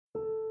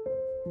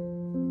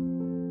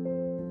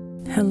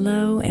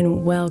Hello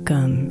and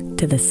welcome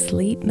to the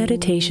Sleep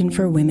Meditation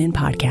for Women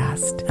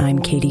podcast. I'm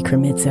Katie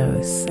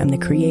Kremitzos. I'm the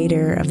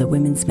creator of the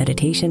Women's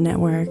Meditation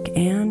Network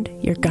and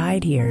your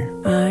guide here.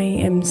 I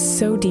am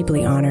so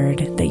deeply honored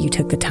that you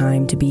took the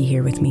time to be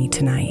here with me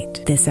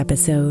tonight. This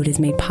episode is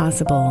made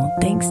possible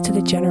thanks to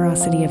the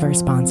generosity of our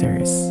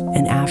sponsors.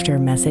 And after a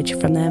message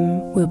from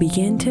them, we'll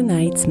begin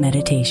tonight's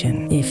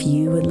meditation. If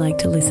you would like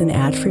to listen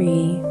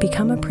ad-free,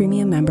 become a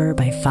premium member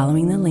by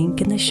following the link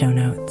in the show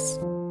notes.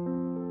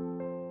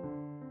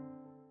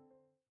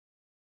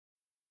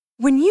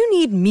 When you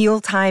need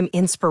mealtime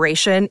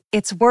inspiration,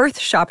 it's worth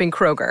shopping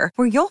Kroger,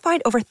 where you'll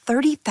find over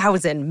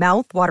 30,000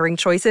 mouth-watering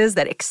choices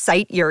that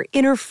excite your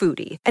inner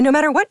foodie. And no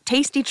matter what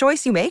tasty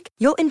choice you make,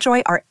 you'll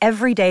enjoy our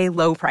everyday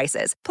low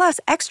prices, plus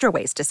extra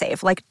ways to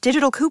save, like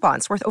digital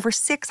coupons worth over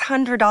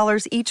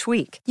 $600 each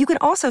week. You can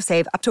also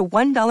save up to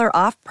 $1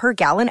 off per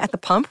gallon at the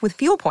pump with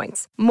fuel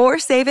points. More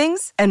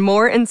savings and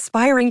more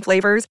inspiring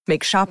flavors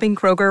make shopping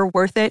Kroger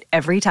worth it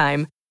every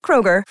time.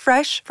 Kroger,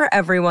 fresh for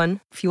everyone.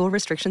 Fuel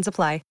restrictions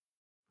apply.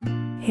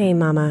 Hey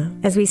Mama,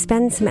 as we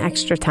spend some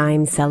extra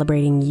time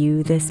celebrating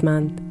you this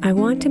month, I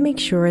want to make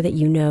sure that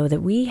you know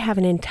that we have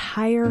an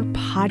entire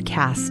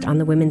podcast on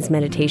the Women's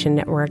Meditation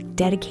Network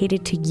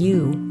dedicated to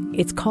you.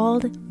 It's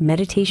called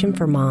Meditation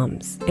for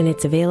Moms, and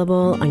it's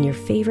available on your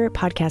favorite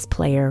podcast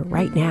player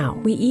right now.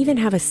 We even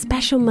have a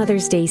special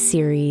Mother's Day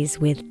series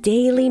with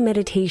daily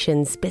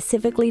meditations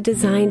specifically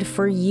designed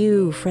for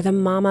you, for the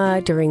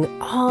mama during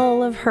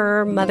all of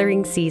her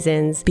mothering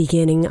seasons,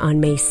 beginning on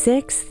May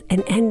 6th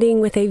and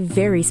ending with a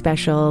very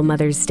special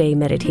Mother's Day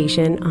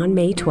meditation on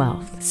May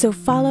 12th. So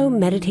follow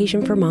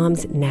Meditation for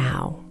Moms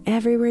now,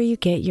 everywhere you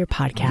get your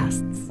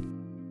podcasts.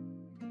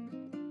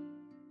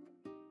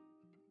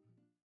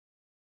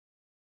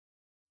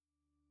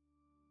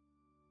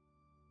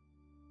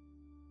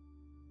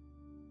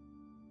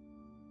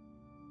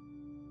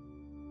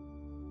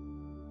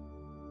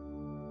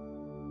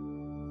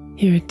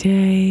 Your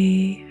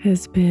day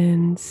has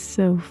been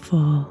so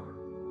full,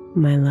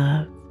 my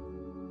love.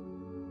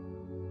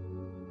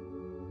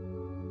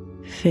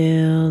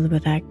 Filled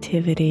with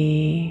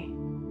activity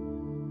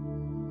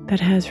that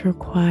has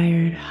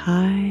required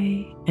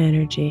high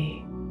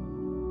energy.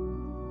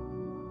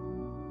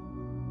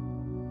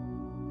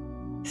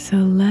 So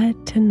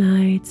let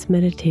tonight's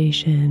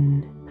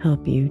meditation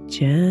help you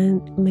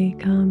gently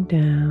calm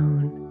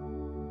down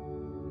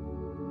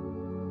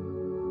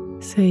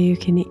so you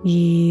can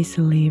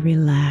easily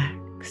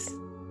relax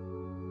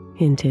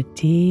into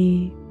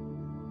deep,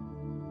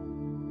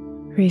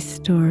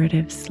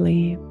 restorative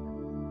sleep.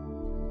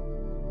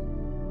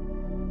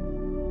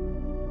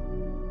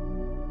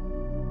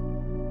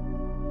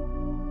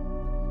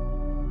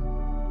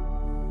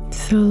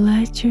 So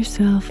let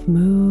yourself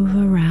move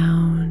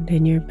around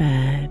in your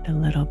bed a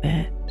little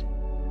bit.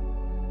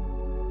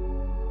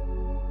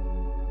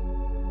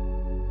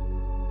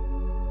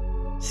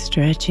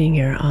 Stretching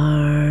your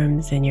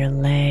arms and your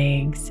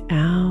legs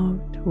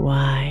out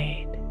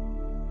wide.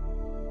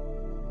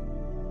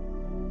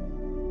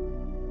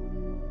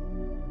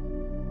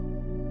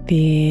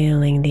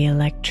 Feeling the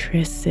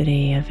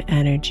electricity of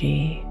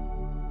energy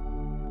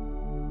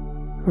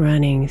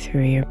running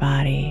through your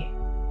body.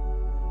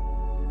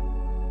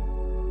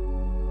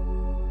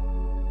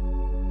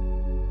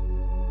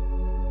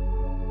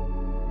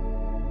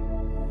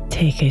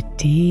 Take a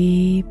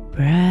deep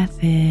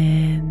breath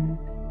in.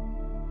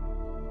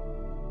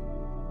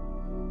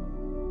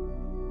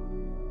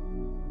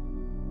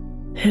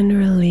 And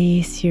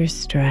release your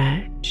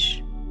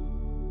stretch,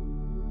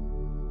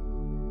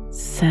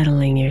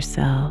 settling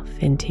yourself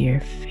into your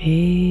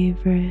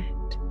favorite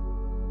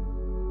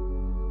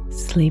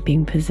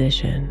sleeping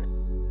position.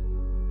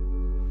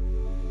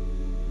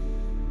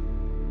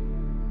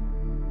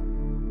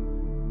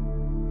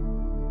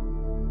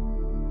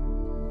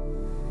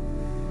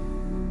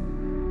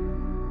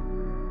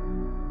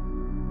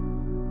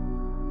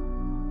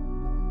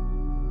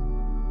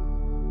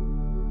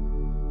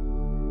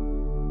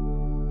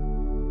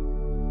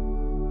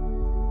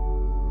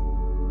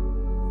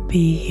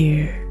 Be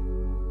here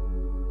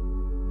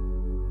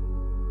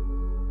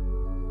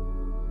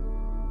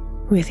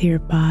with your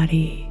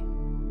body,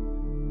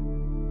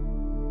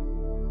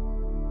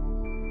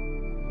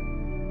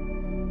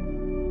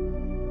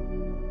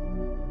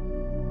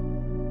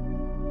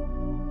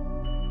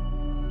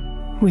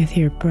 with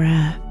your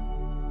breath,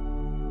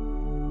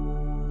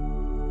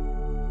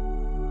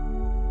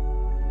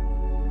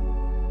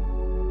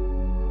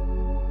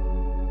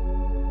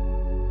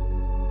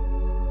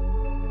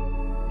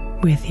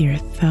 with your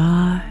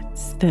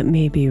thoughts that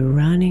may be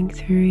running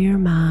through your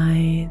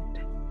mind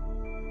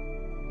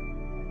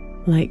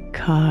like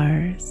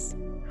cars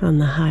on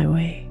the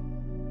highway.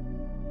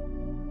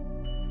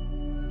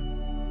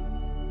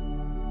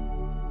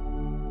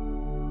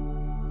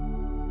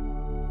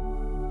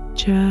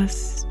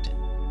 Just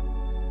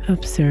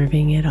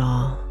observing it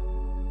all.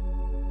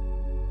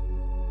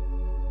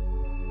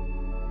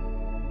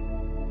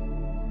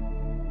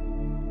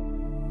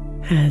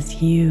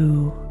 As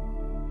you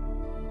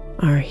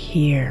are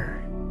here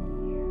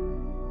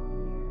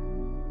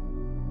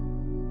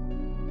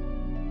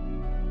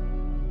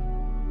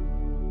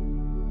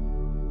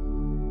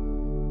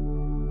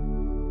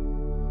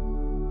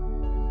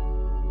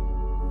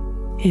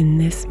in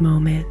this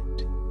moment.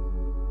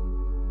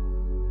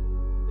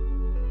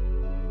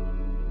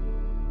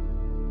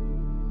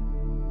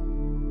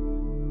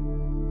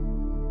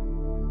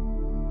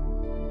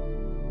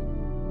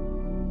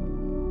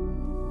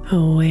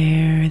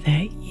 Aware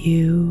that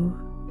you,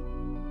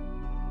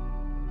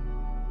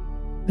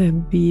 the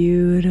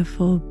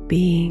beautiful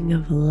being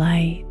of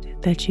light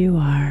that you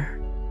are,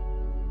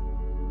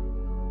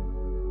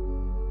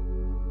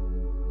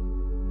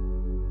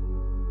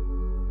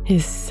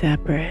 is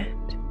separate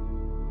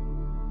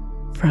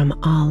from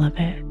all of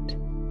it.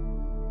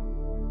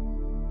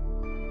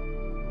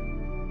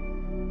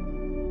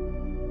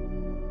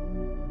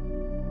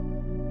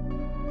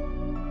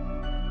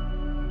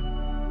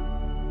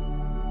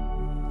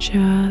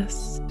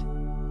 Just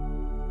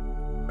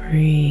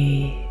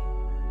breathe.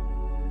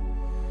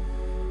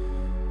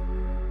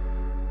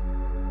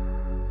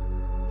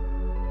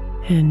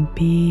 And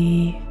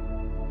be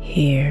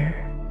here.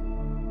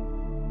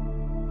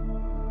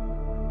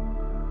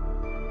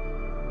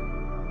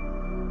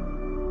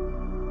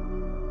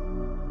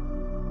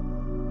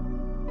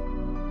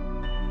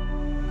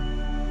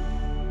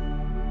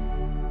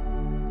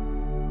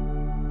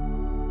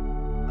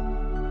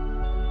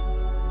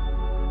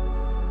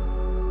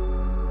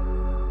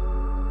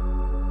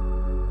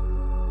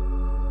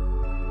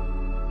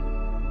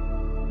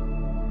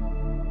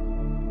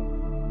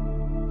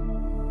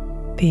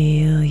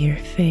 Feel your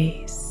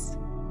face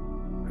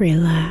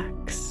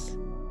relax.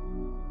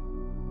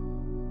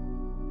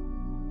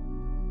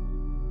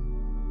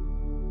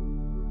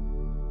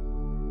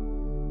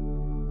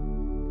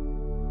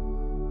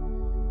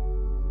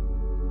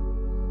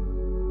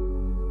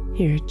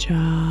 Your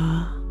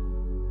jaw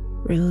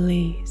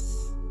release.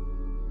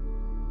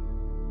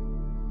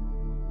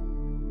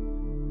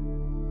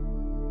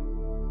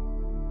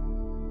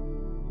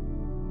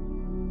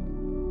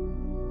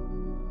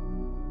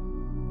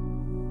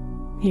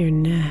 Your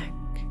neck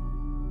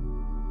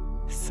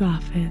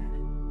soften.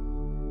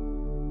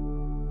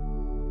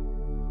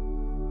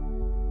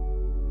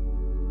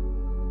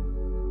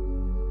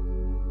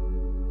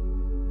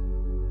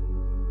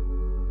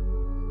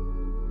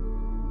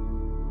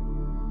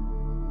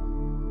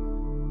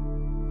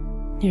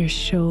 Your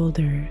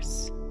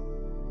shoulders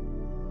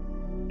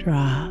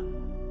drop.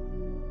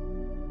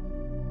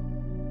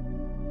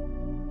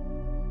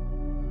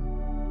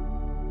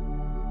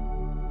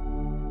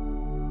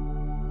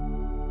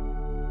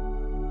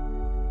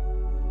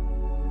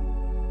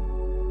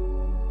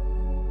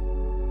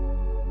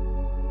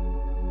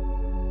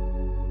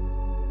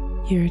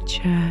 Your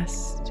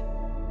chest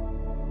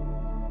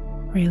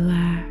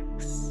relax.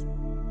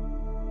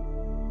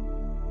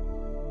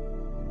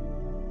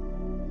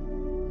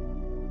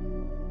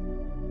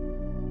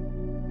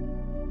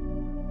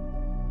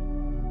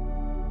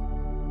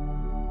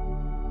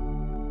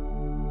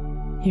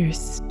 Your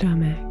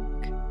stomach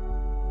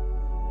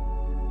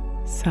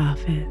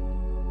soften.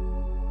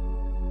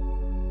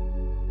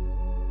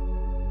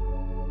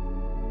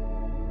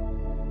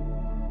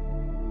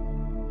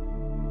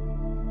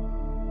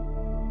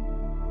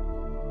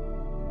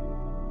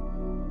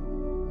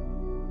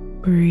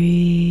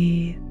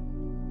 Breathe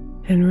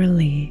and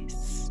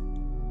release.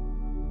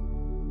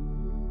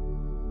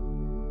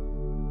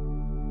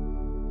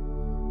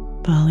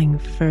 Falling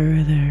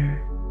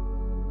further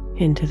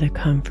into the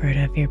comfort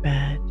of your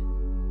bed.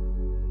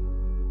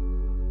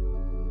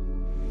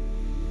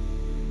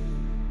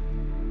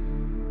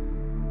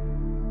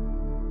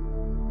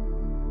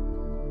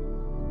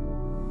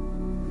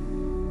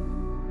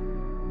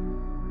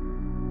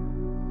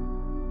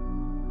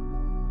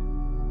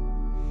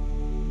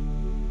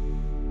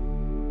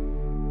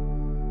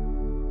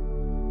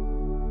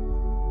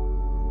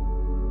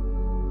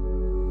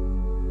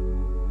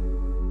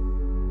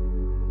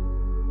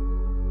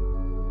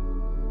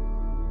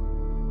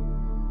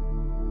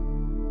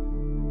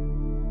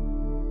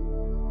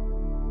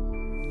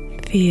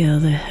 Feel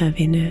the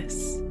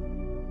heaviness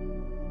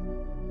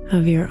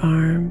of your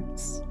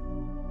arms.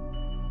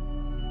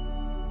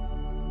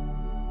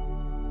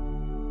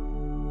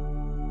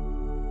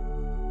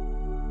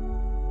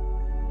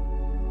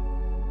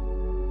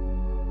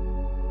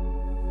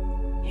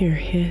 Your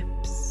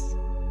hips.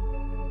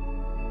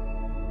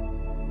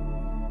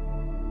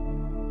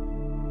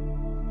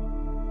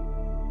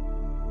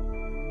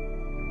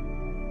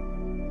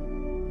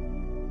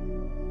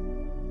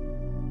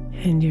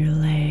 And your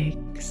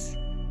legs.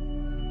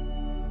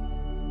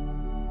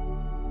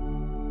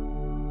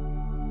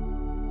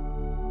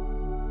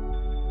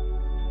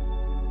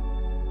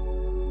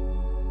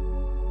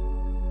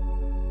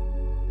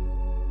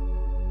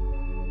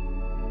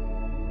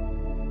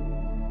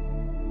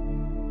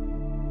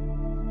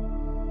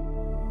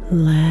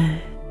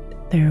 Let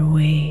their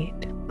weight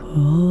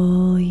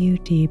pull you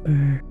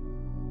deeper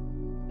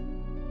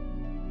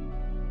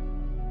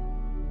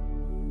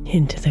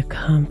into the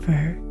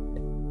comfort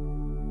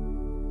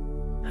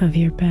of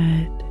your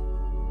bed.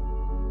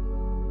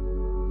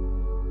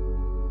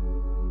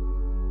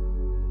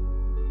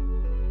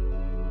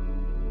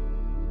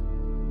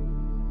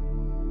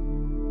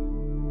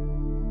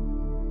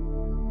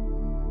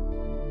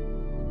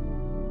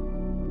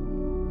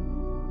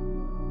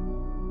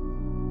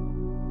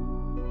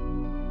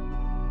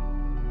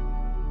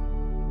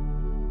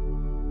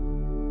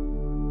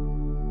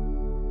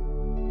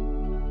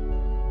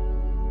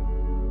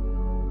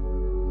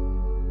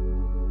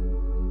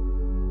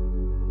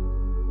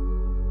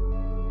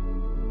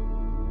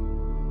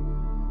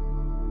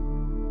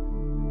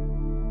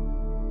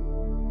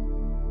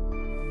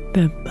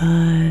 The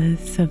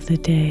buzz of the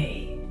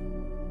day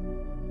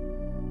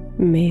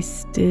may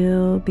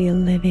still be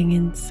living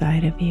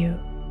inside of you.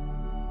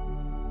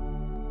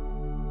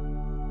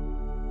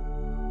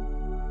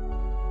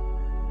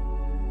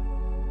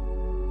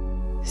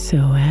 So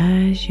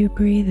as you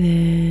breathe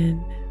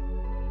in,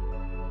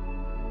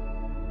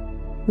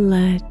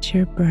 let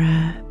your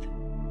breath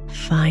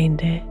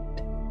find it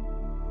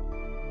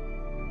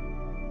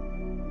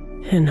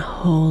and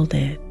hold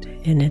it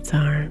in its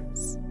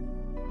arms.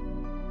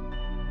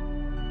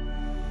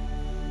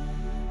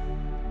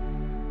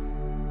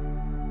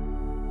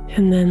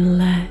 And then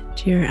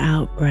let your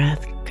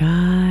out-breath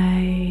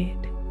guide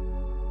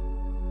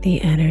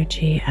the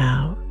energy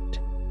out.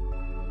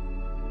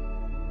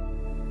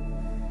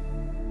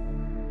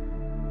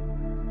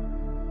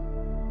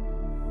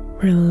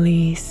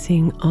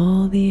 Releasing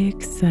all the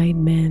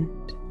excitement,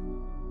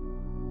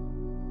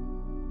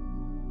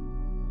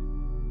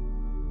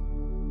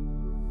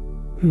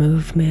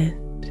 movement,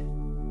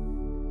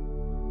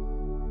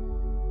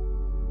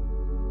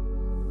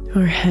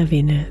 or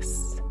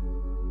heaviness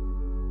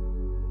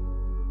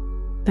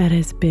that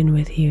has been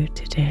with you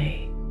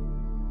today.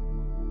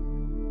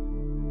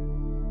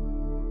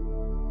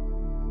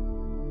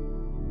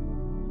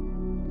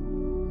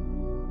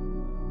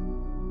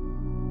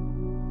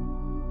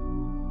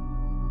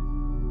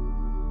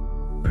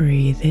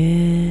 Breathe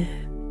in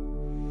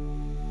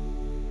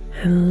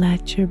and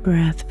let your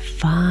breath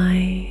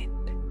find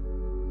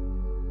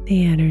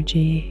the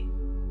energy.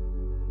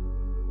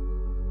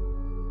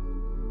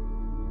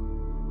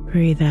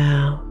 Breathe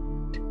out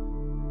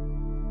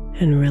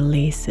and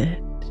release it.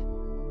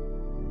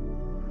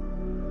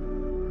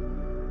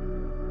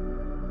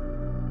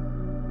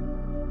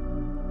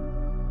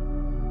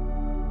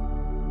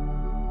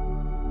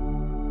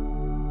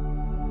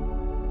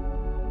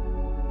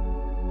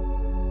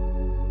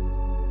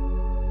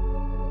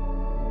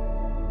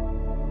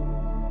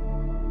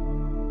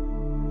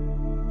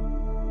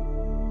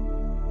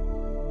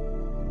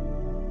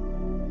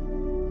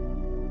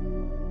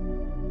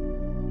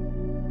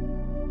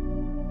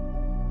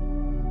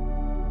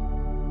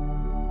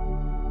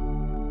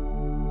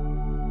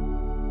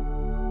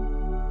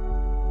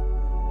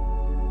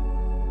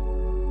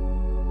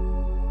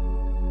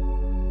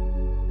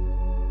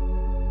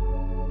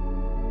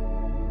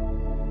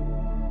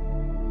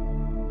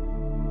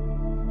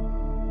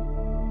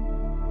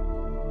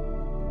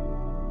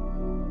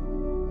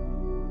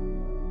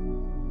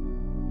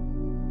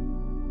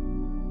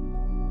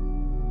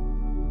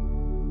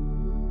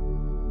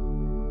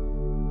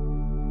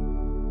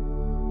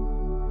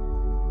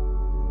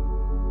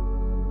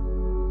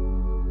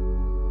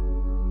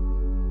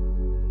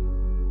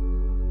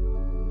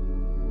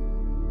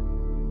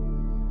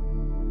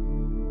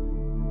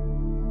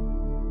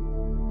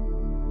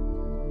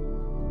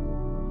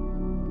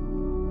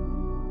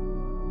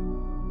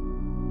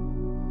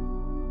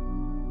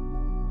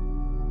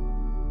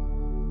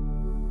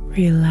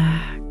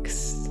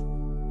 Relax.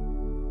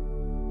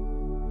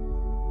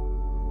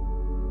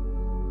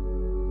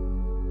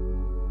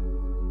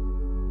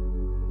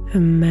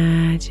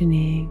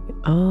 Imagining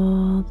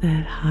all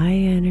that high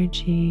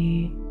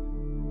energy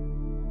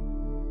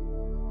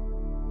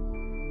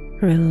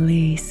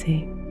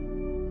releasing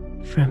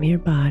from your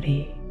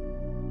body.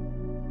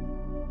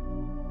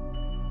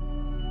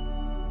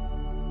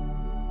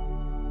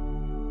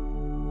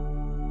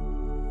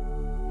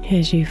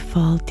 As you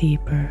fall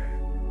deeper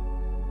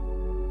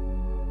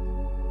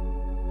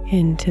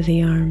into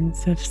the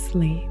arms of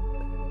sleep.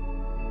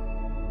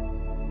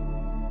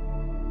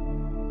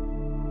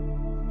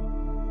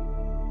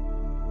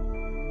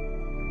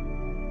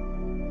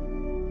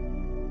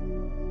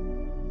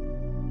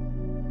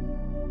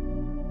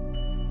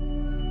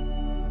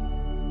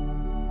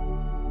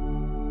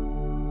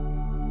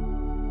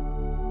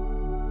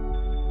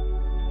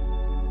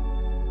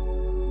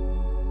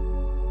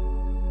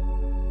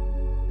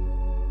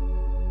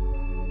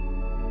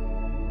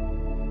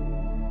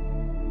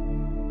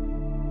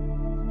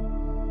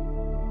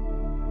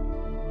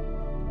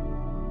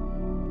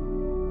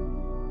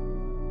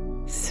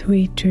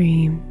 Sweet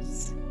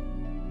dreams,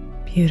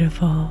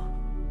 beautiful.